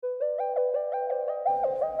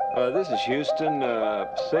This is Houston.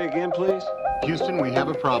 Say again, please. Houston, we have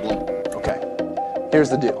a problem. Okay, here's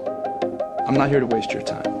the deal. I'm not here to waste your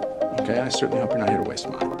time, okay? I certainly hope you're not here to waste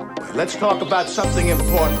mine. Let's talk about something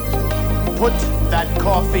important. Put that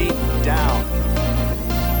coffee down.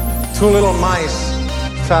 Two little mice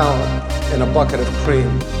found in a bucket of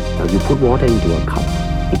cream. Now you put water into a cup,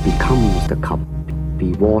 it becomes the cup.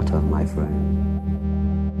 Be water, my friend.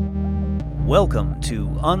 Welcome to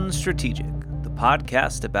Unstrategic, the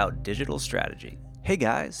podcast about digital strategy. Hey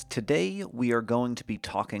guys, today we are going to be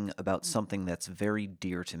talking about something that's very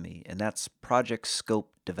dear to me, and that's project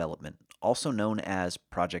scope development, also known as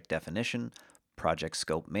project definition, project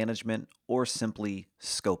scope management, or simply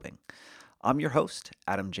scoping. I'm your host,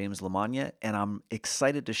 Adam James Lamagna, and I'm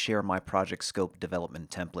excited to share my project scope development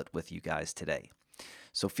template with you guys today.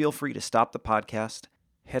 So feel free to stop the podcast,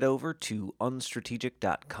 head over to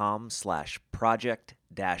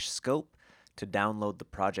unstrategic.com/project-scope to download the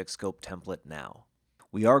project scope template now.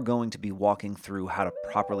 We are going to be walking through how to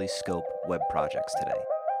properly scope web projects today.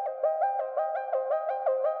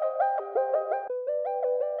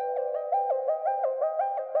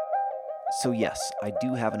 So yes, I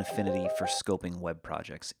do have an affinity for scoping web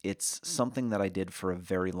projects. It's something that I did for a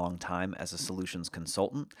very long time as a solutions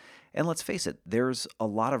consultant. And let's face it, there's a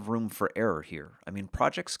lot of room for error here. I mean,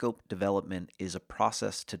 project scope development is a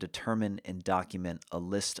process to determine and document a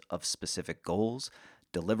list of specific goals,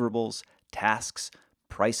 deliverables, tasks,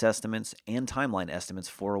 price estimates, and timeline estimates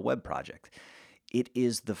for a web project. It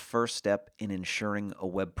is the first step in ensuring a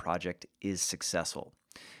web project is successful.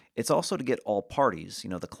 It's also to get all parties,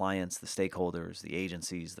 the clients, the stakeholders, the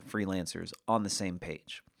agencies, the freelancers, on the same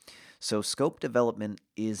page. So scope development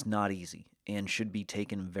is not easy and should be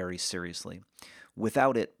taken very seriously.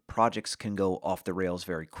 Without it, projects can go off the rails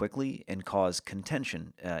very quickly and cause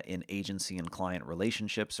contention in agency and client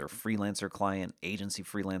relationships or freelancer-client,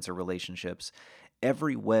 agency-freelancer relationships.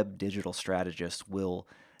 Every web digital strategist will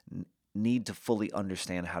need to fully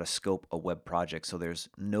understand how to scope a web project so there's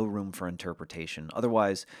no room for interpretation.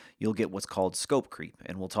 Otherwise, you'll get what's called scope creep,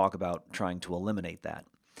 and we'll talk about trying to eliminate that.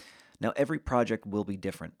 Now, every project will be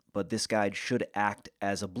different, but this guide should act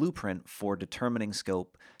as a blueprint for determining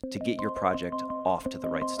scope to get your project off to the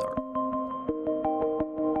right start.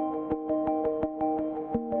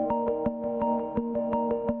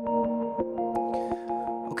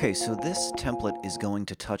 Okay, so this template is going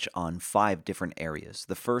to touch on 5 different areas.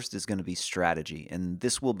 The first is going to be strategy, and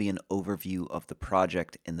this will be an overview of the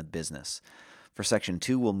project and the business. For section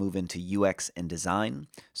 2, we'll move into UX and design,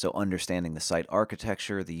 so understanding the site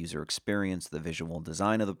architecture, the user experience, the visual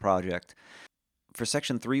design of the project. For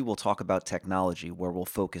section 3, we'll talk about technology, where we'll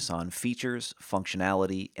focus on features,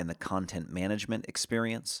 functionality, and the content management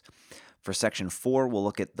experience. For section 4, we'll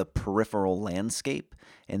look at the peripheral landscape,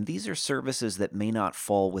 and these are services that may not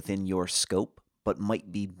fall within your scope, but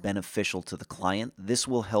might be beneficial to the client. This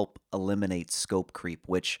will help eliminate scope creep,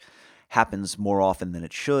 which happens more often than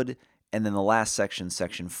it should. And then the last section,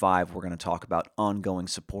 section 5, we're going to talk about ongoing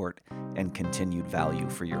support and continued value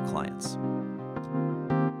for your clients.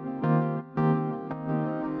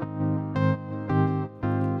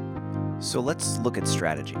 So let's look at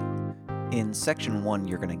strategy. In section 1,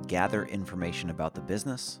 you're going to gather information about the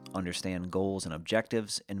business, understand goals and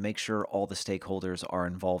objectives, and make sure all the stakeholders are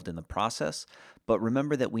involved in the process. But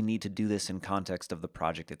remember that we need to do this in context of the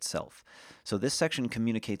project itself. So this section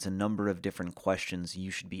communicates a number of different questions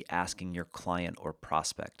you should be asking your client or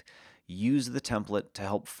prospect. Use the template to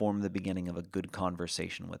help form the beginning of a good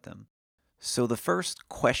conversation with them. So the first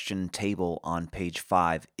question table on page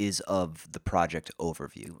 5 is of the project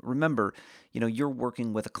overview. Remember, you're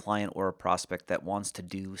working with a client or a prospect that wants to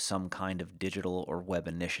do some kind of digital or web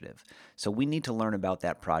initiative. So we need to learn about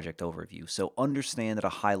that project overview. So understand at a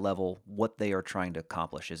high level what they are trying to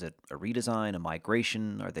accomplish. Is it a redesign, a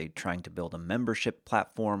migration? Are they trying to build a membership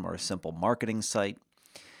platform or a simple marketing site?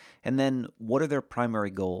 And then what are their primary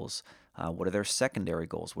goals? What are their secondary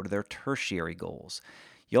goals? What are their tertiary goals?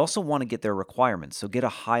 You also want to get their requirements, so get a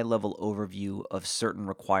high-level overview of certain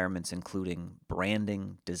requirements including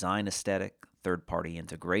branding, design aesthetic, third-party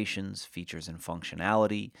integrations, features and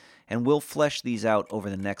functionality, and we'll flesh these out over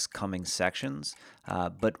the next coming sections,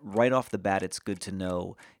 but right off the bat it's good to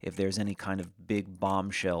know if there's any kind of big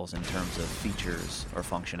bombshells in terms of features or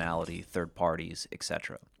functionality, third parties,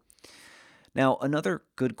 etc. Now, another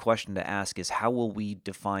good question to ask is how will we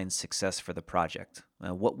define success for the project?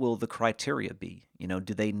 What will the criteria be?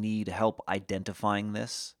 Do they need help identifying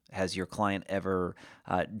this? Has your client ever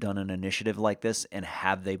done an initiative like this, and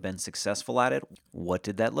have they been successful at it? What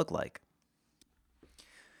did that look like?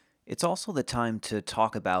 It's also the time to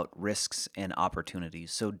talk about risks and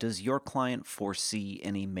opportunities. So, does your client foresee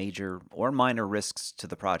any major or minor risks to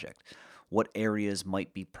the project? What areas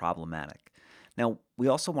might be problematic? Now, we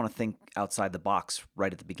also want to think outside the box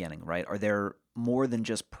right at the beginning, right? Are there more than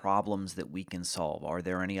just problems that we can solve? Are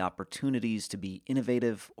there any opportunities to be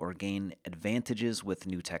innovative or gain advantages with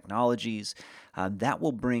new technologies? That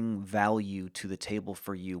will bring value to the table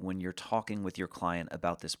for you when you're talking with your client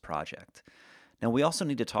about this project. Now, we also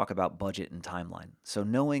need to talk about budget and timeline. So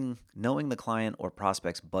knowing the client or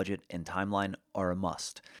prospect's budget and timeline are a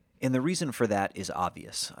must. And the reason for that is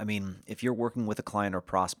obvious. I mean, if you're working with a client or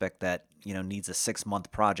prospect that, needs a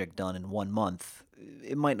 6-month project done in 1 month,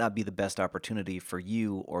 it might not be the best opportunity for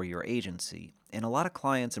you or your agency. And a lot of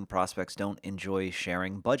clients and prospects don't enjoy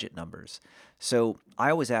sharing budget numbers. So I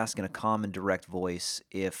always ask in a calm and direct voice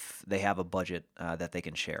if they have a budget that they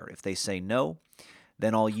can share. If they say no,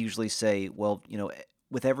 then I'll usually say, well,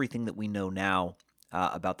 with everything that we know now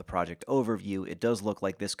about the project overview, it does look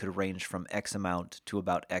like this could range from X amount to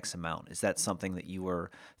about X amount. Is that something that you were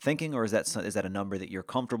thinking, or is that a number that you're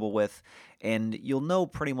comfortable with? And you'll know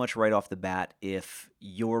pretty much right off the bat if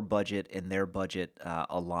your budget and their budget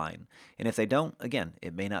align. And if they don't, again,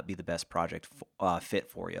 it may not be the best project fit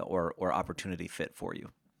for you or opportunity fit for you.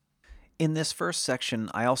 In this first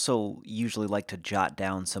section, I also usually like to jot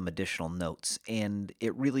down some additional notes, and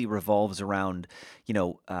it really revolves around,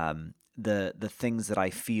 the things that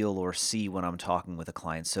I feel or see when I'm talking with a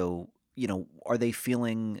client. So, are they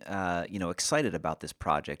feeling, excited about this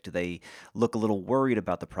project? Do they look a little worried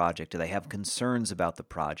about the project? Do they have concerns about the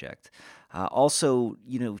project? Also,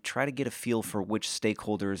 try to get a feel for which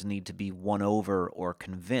stakeholders need to be won over or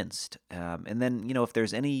convinced. And then, if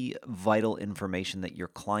there's any vital information that your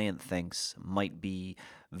client thinks might be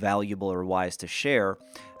valuable or wise to share,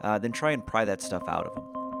 then try and pry that stuff out of them.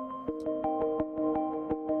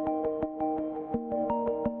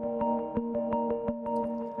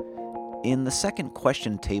 In the second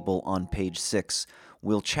question table on page 6,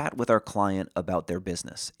 we'll chat with our client about their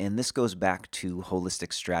business. And this goes back to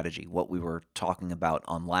holistic strategy, what we were talking about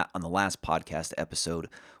on the last podcast episode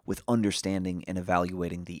with understanding and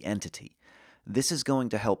evaluating the entity. This is going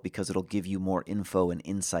to help because it'll give you more info and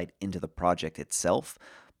insight into the project itself,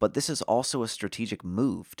 but this is also a strategic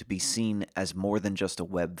move to be seen as more than just a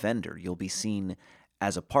web vendor. You'll be seen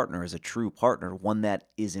as a partner, as a true partner, one that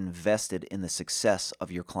is invested in the success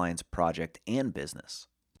of your client's project and business.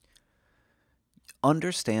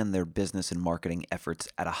 Understand their business and marketing efforts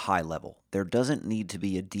at a high level. There doesn't need to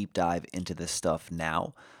be a deep dive into this stuff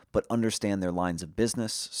now, but understand their lines of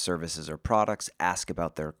business, services or products, ask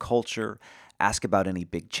about their culture, ask about any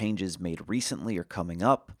big changes made recently or coming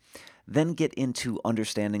up. Then get into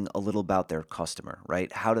understanding a little about their customer,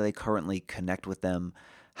 right? How do they currently connect with them?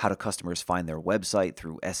 How do customers find their website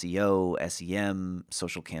through SEO, SEM,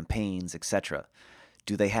 social campaigns, etc.?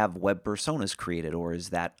 Do they have web personas created, or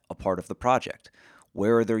is that a part of the project?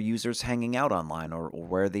 Where are their users hanging out online, or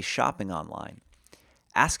where are they shopping online?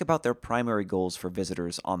 Ask about their primary goals for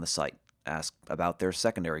visitors on the site. Ask about their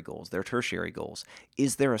secondary goals, their tertiary goals.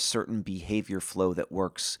 Is there a certain behavior flow that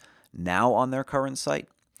works now on their current site?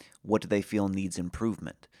 What do they feel needs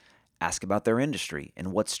improvement? Ask about their industry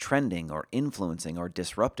and what's trending or influencing or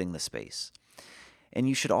disrupting the space. And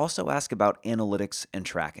you should also ask about analytics and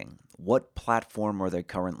tracking. What platform are they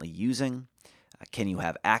currently using? Can you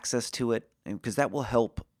have access to it? Because that will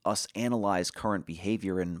help us analyze current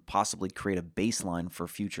behavior and possibly create a baseline for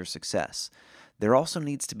future success. There also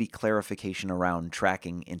needs to be clarification around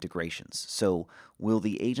tracking integrations. So, will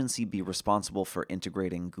the agency be responsible for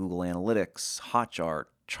integrating Google Analytics, Hotjar,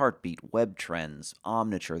 Chartbeat, Web Trends,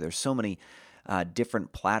 Omniture? There's so many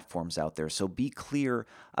different platforms out there. So be clear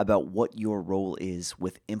about what your role is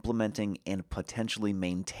with implementing and potentially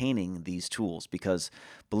maintaining these tools, because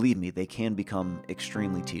believe me, they can become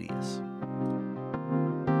extremely tedious.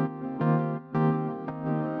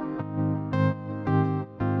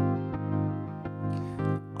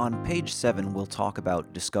 On page 7, we'll talk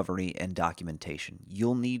about discovery and documentation.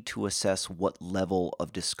 You'll need to assess what level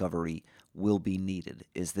of discovery will be needed.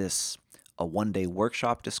 Is this a one-day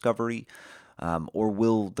workshop discovery, or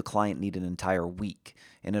will the client need an entire week?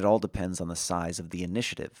 And it all depends on the size of the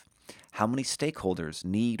initiative. How many stakeholders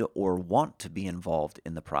need or want to be involved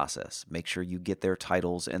in the process? Make sure you get their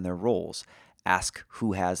titles and their roles. Ask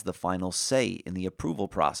who has the final say in the approval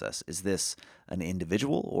process. Is this an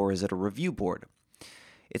individual or is it a review board?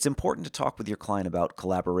 It's important to talk with your client about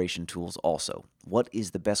collaboration tools also. What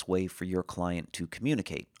is the best way for your client to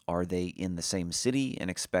communicate? Are they in the same city and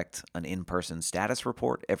expect an in-person status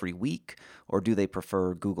report every week, or do they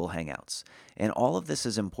prefer Google Hangouts? And all of this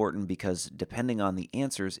is important because depending on the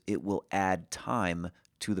answers, it will add time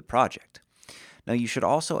to the project. Now, you should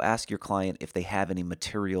also ask your client if they have any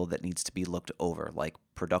material that needs to be looked over, like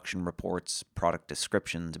production reports, product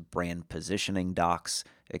descriptions, brand positioning docs,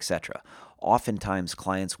 etc. Oftentimes,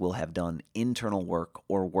 clients will have done internal work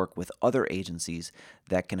or work with other agencies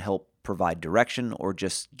that can help provide direction or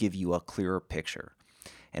just give you a clearer picture.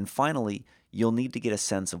 And finally, you'll need to get a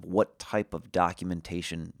sense of what type of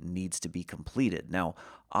documentation needs to be completed. Now,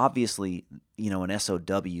 obviously, an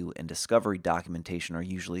SOW and discovery documentation are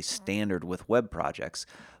usually standard with web projects,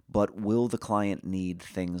 but will the client need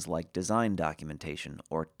things like design documentation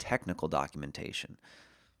or technical documentation?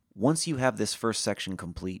 Once you have this first section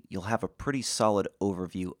complete, you'll have a pretty solid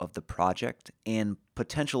overview of the project, and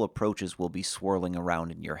potential approaches will be swirling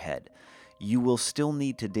around in your head. You will still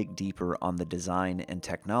need to dig deeper on the design and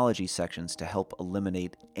technology sections to help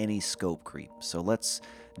eliminate any scope creep. So let's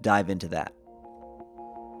dive into that.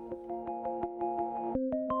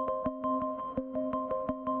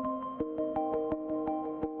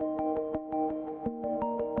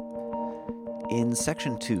 In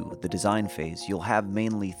Section 2, the design phase, you'll have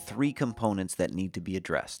mainly 3 components that need to be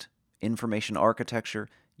addressed: information architecture,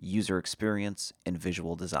 user experience, and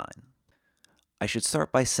visual design. I should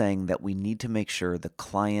start by saying that we need to make sure the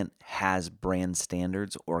client has brand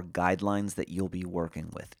standards or guidelines that you'll be working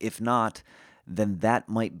with. If not, then that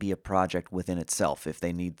might be a project within itself if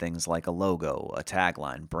they need things like a logo, a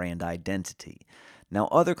tagline, brand identity. Now,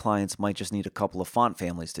 other clients might just need a couple of font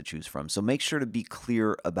families to choose from, so make sure to be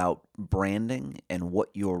clear about branding and what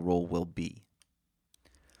your role will be.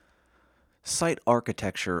 Site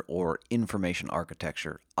architecture or information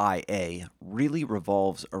architecture, IA, really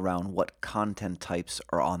revolves around what content types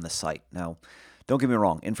are on the site. Now, don't get me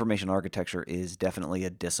wrong, information architecture is definitely a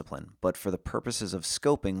discipline, but for the purposes of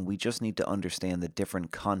scoping, we just need to understand the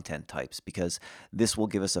different content types because this will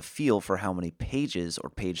give us a feel for how many pages or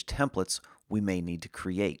page templates we may need to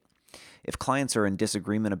create. If clients are in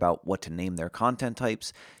disagreement about what to name their content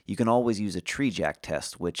types, you can always use a TreeJack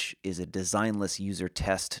test, which is a designless user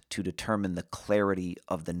test to determine the clarity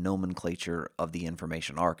of the nomenclature of the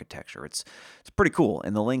information architecture. It's pretty cool,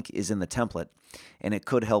 and the link is in the template, and it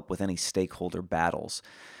could help with any stakeholder battles.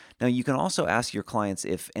 Now, you can also ask your clients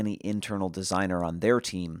if any internal designer on their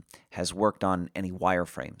team has worked on any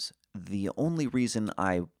wireframes. The only reason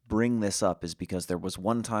I bring this up is because there was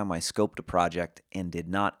one time I scoped a project and did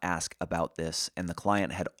not ask about this, and the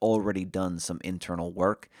client had already done some internal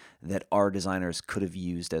work that our designers could have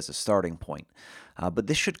used as a starting point. But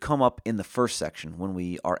this should come up in the first section when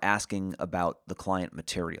we are asking about the client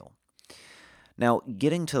material. Now,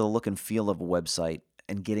 getting to the look and feel of a website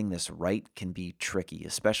and getting this right can be tricky,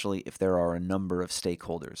 especially if there are a number of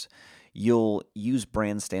stakeholders. You'll use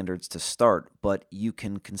brand standards to start, but you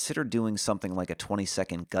can consider doing something like a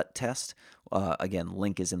 20-second gut test. Again,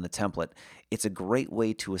 link is in the template. It's a great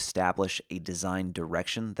way to establish a design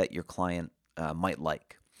direction that your client might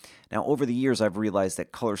like. Now, over the years, I've realized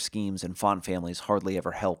that color schemes and font families hardly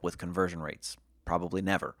ever help with conversion rates. Probably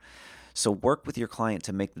never. So work with your client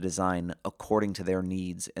to make the design according to their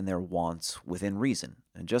needs and their wants within reason.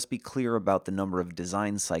 And just be clear about the number of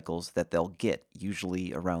design cycles that they'll get,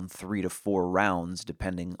 usually around 3 to 4 rounds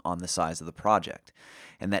depending on the size of the project.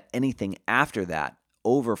 And that anything after that,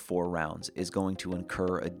 over 4 rounds, is going to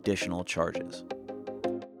incur additional charges.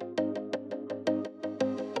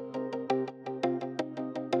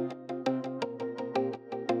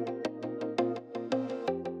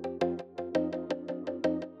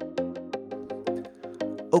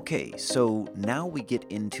 Okay, so now we get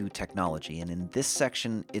into technology, and in this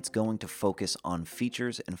section, it's going to focus on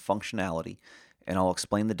features and functionality, and I'll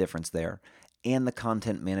explain the difference there, and the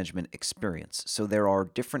content management experience. So there are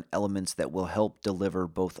different elements that will help deliver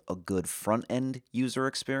both a good front-end user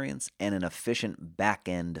experience and an efficient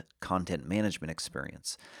back-end content management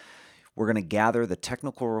experience. We're going to gather the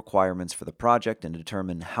technical requirements for the project and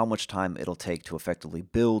determine how much time it'll take to effectively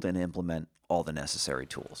build and implement all the necessary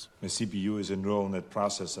tools. The CPU is a neural net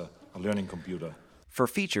processor, a learning computer. For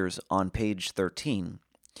features on page 13,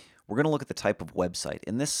 we're going to look at the type of website.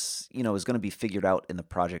 And this, is going to be figured out in the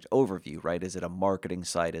project overview, right? Is it a marketing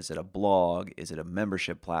site? Is it a blog? Is it a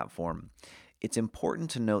membership platform? It's important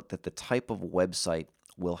to note that the type of website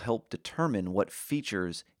will help determine what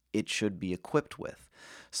features it should be equipped with.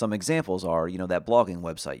 Some examples are, that blogging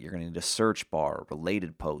website, you're going to need a search bar,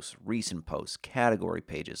 related posts, recent posts, category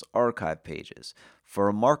pages, archive pages. For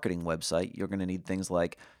a marketing website, you're going to need things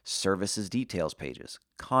like services details pages,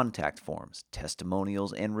 contact forms,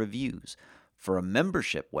 testimonials, and reviews. For a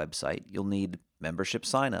membership website, you'll need membership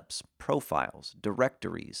signups, profiles,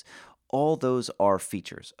 directories. All those are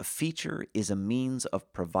features. A feature is a means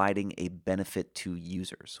of providing a benefit to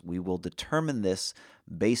users. We will determine this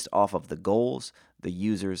based off of the goals, the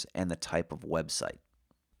users, and the type of website.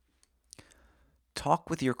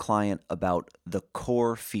 Talk with your client about the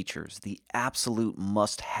core features, the absolute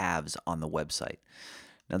must-haves on the website.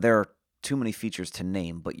 Now, there are too many features to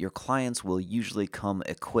name, but your clients will usually come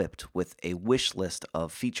equipped with a wish list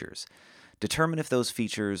of features. Determine if those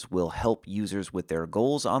features will help users with their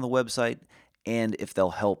goals on the website and if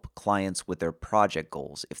they'll help clients with their project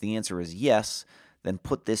goals. If the answer is yes, then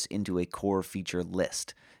put this into a core feature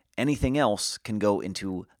list. Anything else can go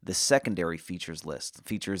into the secondary features list,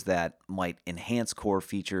 features that might enhance core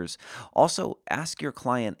features. Also, ask your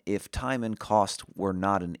client if time and cost were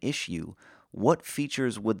not an issue, what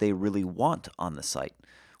features would they really want on the site,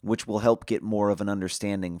 which will help get more of an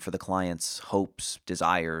understanding for the client's hopes,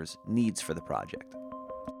 desires, needs for the project.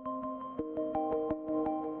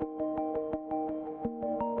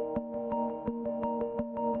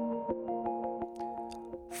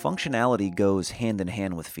 Functionality goes hand in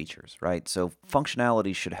hand with features, right? So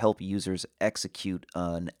functionality should help users execute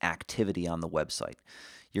an activity on the website.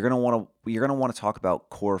 You're going to want to talk about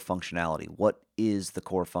core functionality. What is the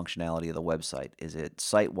core functionality of the website? Is it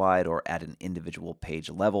site-wide or at an individual page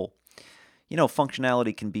level?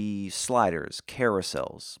 Functionality can be sliders,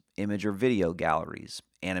 carousels, image or video galleries,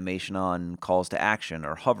 animation on calls to action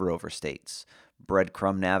or hover over states,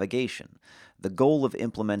 breadcrumb navigation. The goal of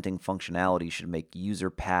implementing functionality should make user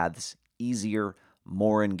paths easier,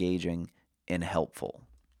 more engaging, and helpful.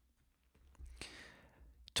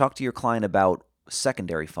 Talk to your client about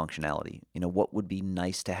secondary functionality. What would be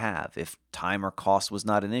nice to have? If time or cost was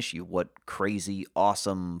not an issue, what crazy,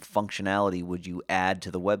 awesome functionality would you add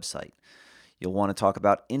to the website? You'll want to talk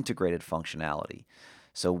about integrated functionality.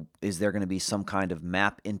 So is there going to be some kind of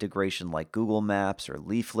map integration like Google Maps or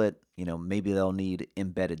Leaflet? Maybe they'll need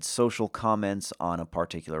embedded social comments on a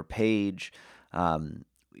particular page.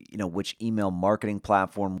 Which email marketing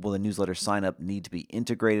platform will the newsletter sign up need to be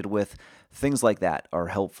integrated with? Things like that are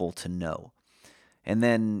helpful to know. And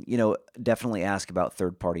then, definitely ask about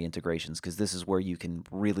third-party integrations, because this is where you can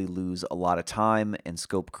really lose a lot of time and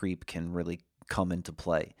scope creep can really come into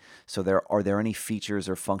play. So are there any features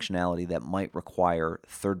or functionality that might require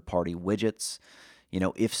third-party widgets?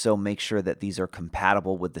 If so, make sure that these are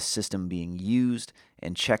compatible with the system being used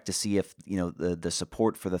and check to see if, the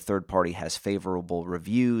support for the third party has favorable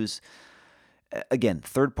reviews. Again,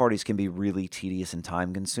 third parties can be really tedious and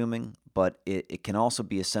time consuming, but it can also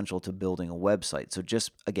be essential to building a website. So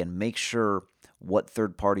just, again, make sure what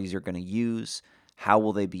third parties you're going to use, how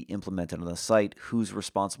will they be implemented on the site, who's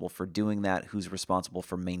responsible for doing that, who's responsible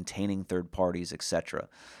for maintaining third parties, etc.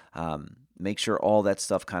 Make sure all that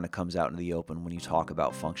stuff kind of comes out into the open when you talk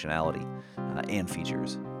about functionality and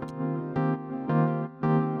features.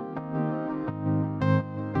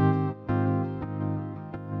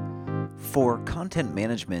 For content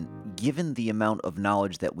management, given the amount of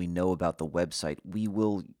knowledge that we know about the website, we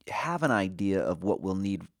will have an idea of what we'll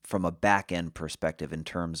need from a back-end perspective in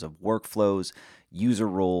terms of workflows, user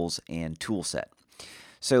roles, and tool set.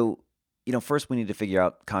 So, first we need to figure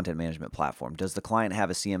out content management platform. Does the client have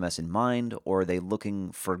a CMS in mind, or are they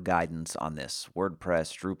looking for guidance on this?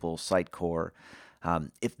 WordPress, Drupal, Sitecore.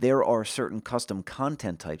 If there are certain custom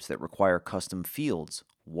content types that require custom fields,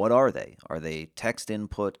 what are they? Are they text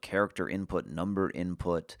input, character input, number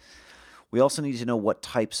input? We also need to know what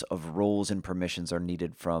types of roles and permissions are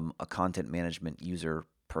needed from a content management user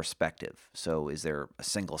perspective. So is there a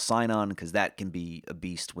single sign-on? Because that can be a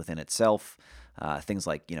beast within itself. Things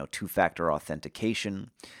like, two-factor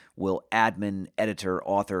authentication. Will admin, editor,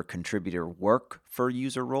 author, contributor work for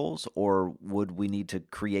user roles, or would we need to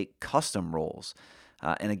create custom roles?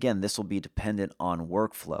 And again, this will be dependent on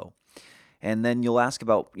workflow. And then you'll ask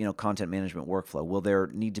about, content management workflow. Will there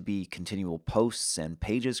need to be continual posts and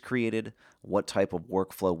pages created? What type of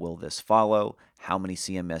workflow will this follow? How many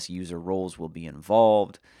CMS user roles will be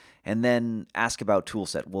involved? And then ask about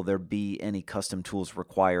toolset. Will there be any custom tools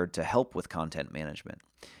required to help with content management?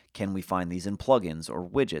 Can we find these in plugins or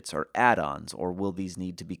widgets or add-ons, or will these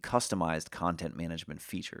need to be customized content management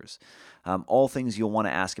features? All things you'll want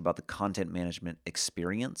to ask about the content management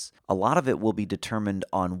experience. A lot of it will be determined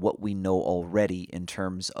on what we know already in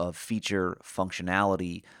terms of feature,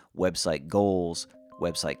 functionality, website goals,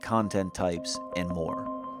 website content types, and more.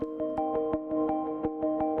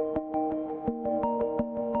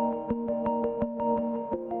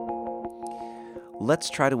 Let's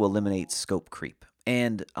try to eliminate scope creep.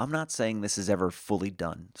 And I'm not saying this is ever fully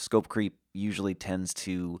done. Scope creep usually tends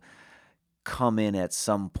to come in at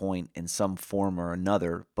some point in some form or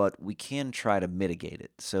another, but we can try to mitigate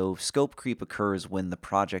it. So scope creep occurs when the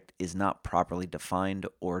project is not properly defined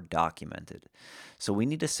or documented. So we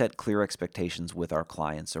need to set clear expectations with our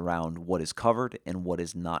clients around what is covered and what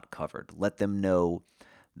is not covered. Let them know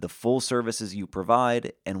the full services you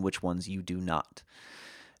provide and which ones you do not.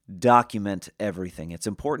 Document everything. It's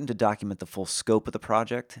important to document the full scope of the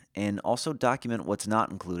project and also document what's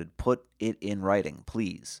not included. Put it in writing,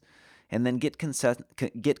 please. And then get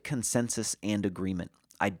consensus and agreement.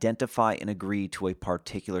 Identify and agree to a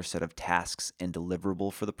particular set of tasks and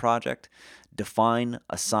deliverable for the project. Define,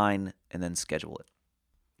 assign, and then schedule it.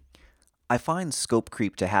 I find scope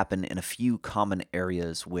creep to happen in a few common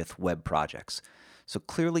areas with web projects. So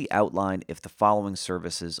clearly outline if the following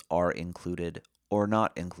services are included or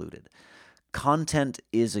not included. Content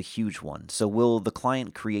is a huge one. So will the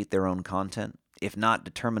client create their own content? If not,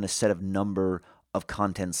 determine a set of number of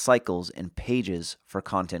content cycles and pages for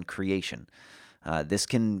content creation. This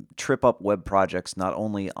can trip up web projects not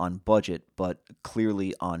only on budget, but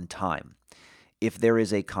clearly on time. If there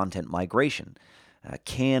is a content migration,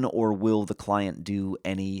 can or will the client do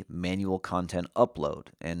any manual content upload?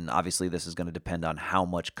 And obviously this is going to depend on how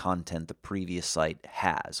much content the previous site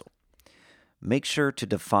has. Make sure to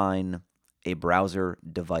define a browser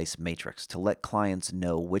device matrix to let clients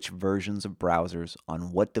know which versions of browsers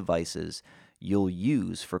on what devices you'll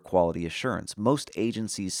use for quality assurance. Most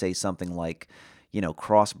agencies say something like,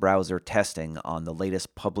 cross-browser testing on the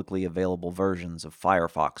latest publicly available versions of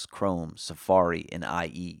Firefox, Chrome, Safari, and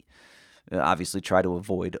IE. Obviously, try to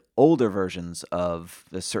avoid older versions of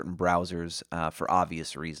the certain browsers for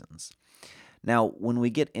obvious reasons. Now, when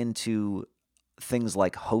we get into things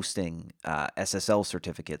like hosting, SSL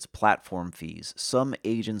certificates, platform fees, some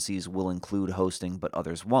agencies will include hosting, but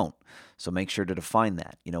others won't. So make sure to define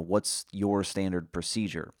that. What's your standard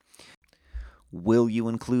procedure? Will you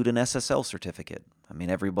include an SSL certificate? I mean,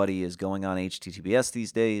 everybody is going on HTTPS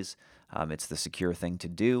these days. It's the secure thing to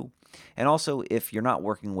do. And also, if you're not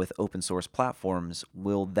working with open source platforms,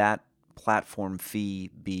 will that platform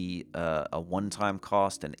fee be a one-time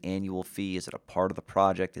cost, an annual fee? Is it a part of the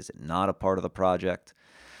project? Is it not a part of the project?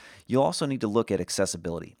 You'll also need to look at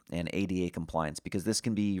accessibility and ADA compliance because this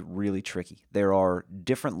can be really tricky. There are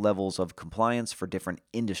different levels of compliance for different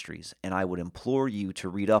industries, and I would implore you to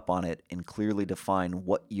read up on it and clearly define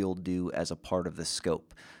what you'll do as a part of the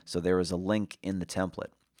scope. So there is a link in the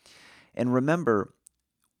template. And remember,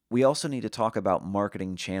 we also need to talk about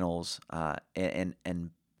marketing channels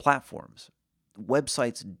and platforms.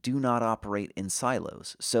 Websites do not operate in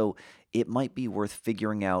silos, so it might be worth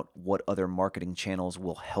figuring out what other marketing channels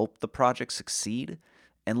will help the project succeed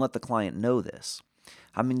and let the client know this.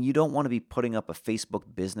 I mean, you don't want to be putting up a Facebook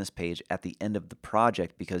business page at the end of the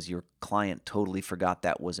project because your client totally forgot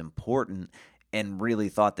that was important and really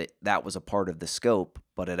thought that that was a part of the scope,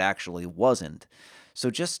 but it actually wasn't. So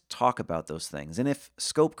just talk about those things. And if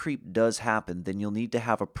scope creep does happen, then you'll need to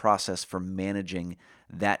have a process for managing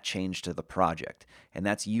that change to the project. And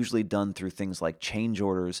that's usually done through things like change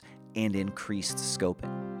orders and increased scoping.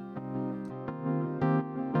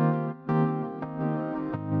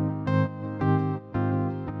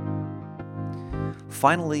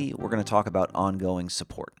 Finally, we're going to talk about ongoing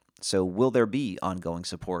support. So will there be ongoing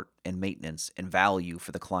support and maintenance and value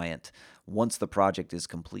for the client once the project is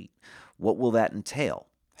complete? What will that entail?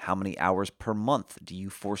 How many hours per month do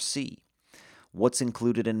you foresee? What's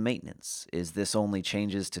included in maintenance? Is this only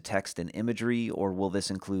changes to text and imagery, or will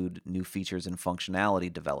this include new features and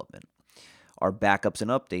functionality development? Are backups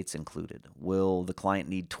and updates included? Will the client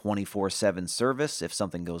need 24/7 service if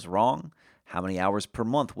something goes wrong? How many hours per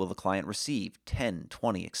month will the client receive? 10,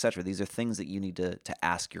 20, etc. These are things that you need to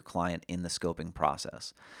ask your client in the scoping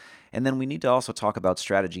process. And then we need to also talk about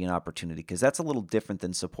strategy and opportunity because that's a little different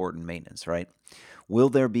than support and maintenance, right? Will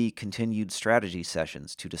there be continued strategy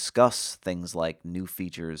sessions to discuss things like new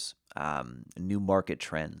features, new market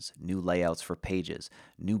trends, new layouts for pages,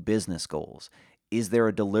 new business goals? Is there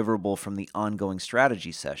a deliverable from the ongoing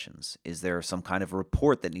strategy sessions? Is there some kind of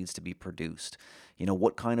report that needs to be produced?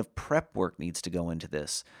 What kind of prep work needs to go into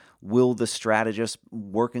this? Will the strategist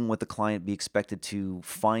working with the client be expected to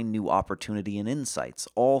find new opportunity and insights?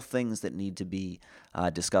 All things that need to be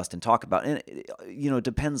discussed and talked about. And, it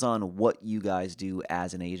depends on what you guys do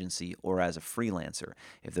as an agency or as a freelancer.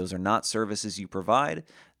 If those are not services you provide,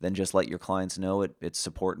 then just let your clients know it's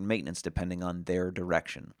support and maintenance depending on their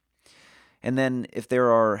direction. And then if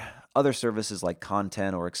there are other services like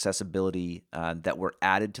content or accessibility that were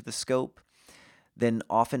added to the scope, then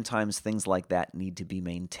oftentimes things like that need to be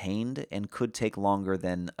maintained and could take longer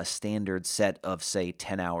than a standard set of, say,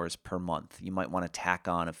 10 hours per month. You might want to tack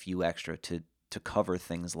on a few extra to to cover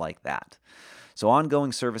things like that. So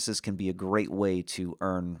ongoing services can be a great way to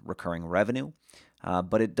earn recurring revenue,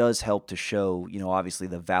 but it does help to show, obviously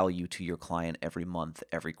the value to your client every month,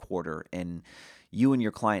 every quarter, and you and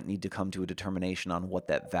your client need to come to a determination on what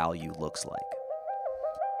that value looks like.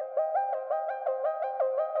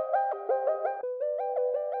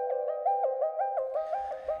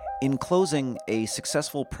 In closing, a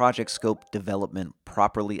successful project scope development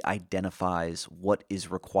properly identifies what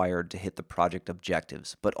is required to hit the project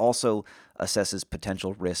objectives, but also assesses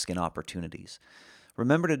potential risk and opportunities.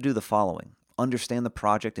 Remember to do the following: understand the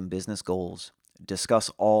project and business goals,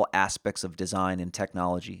 discuss all aspects of design and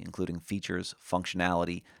technology, including features,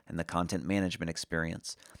 functionality, and the content management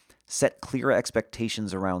experience, set clear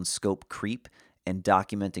expectations around scope creep and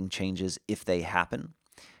documenting changes if they happen,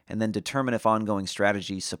 and then determine if ongoing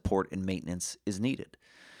strategy, support, and maintenance is needed.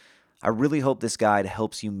 I really hope this guide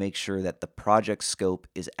helps you make sure that the project scope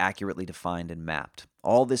is accurately defined and mapped.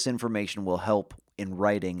 All this information will help in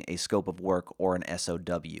writing a scope of work or an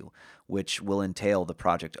SOW, which will entail the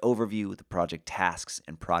project overview, the project tasks,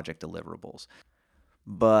 and project deliverables.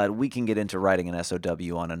 But we can get into writing an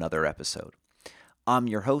SOW on another episode. I'm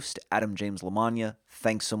your host, Adam James Lamagna.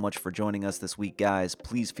 Thanks so much for joining us this week, guys.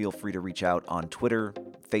 Please feel free to reach out on Twitter,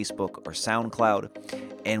 Facebook, or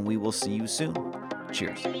SoundCloud, and we will see you soon.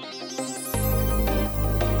 Cheers.